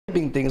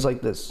typing things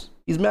like this.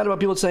 He's mad about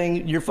people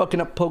saying you're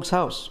fucking up Poke's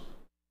house,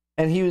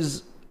 and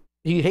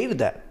he hated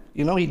that.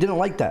 You know, he didn't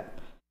like that.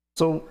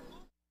 So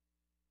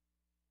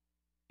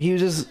he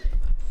was just.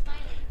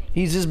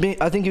 He's just being,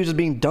 I think he was just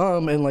being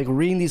dumb and like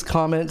reading these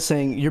comments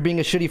saying you're being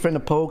a shitty friend to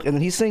Poke, and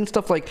then he's saying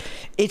stuff like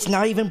it's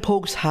not even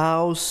Poke's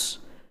house.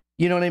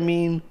 You know what I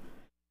mean?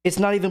 It's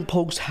not even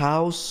Poke's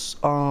house,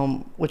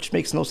 which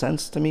makes no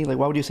sense to me. Like,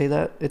 why would you say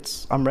that?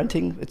 I'm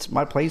renting. It's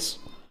my place.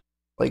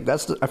 Like, I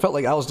felt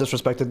like I was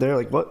disrespected there.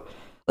 Like, what?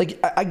 Like,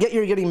 I get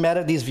you're getting mad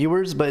at these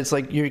viewers, but it's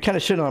like you're kind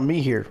of shitting on me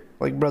here.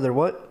 Like, brother,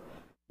 what?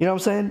 You know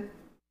what I'm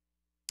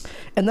saying?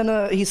 And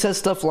then he says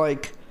stuff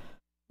like,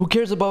 who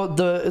cares about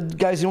the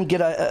guys you don't get?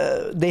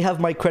 They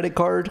have my credit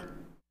card.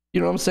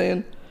 You know what I'm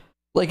saying?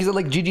 Like, he said,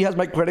 like, Gigi has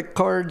my credit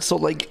card, so,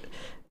 like,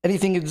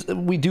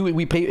 anything we do,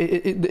 we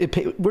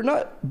pay. We're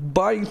not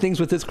buying things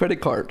with his credit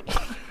card.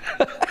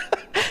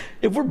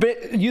 If we're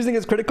using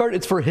his credit card,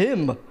 it's for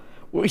him.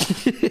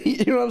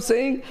 You know what I'm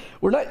saying?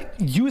 We're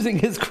not using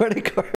his credit card.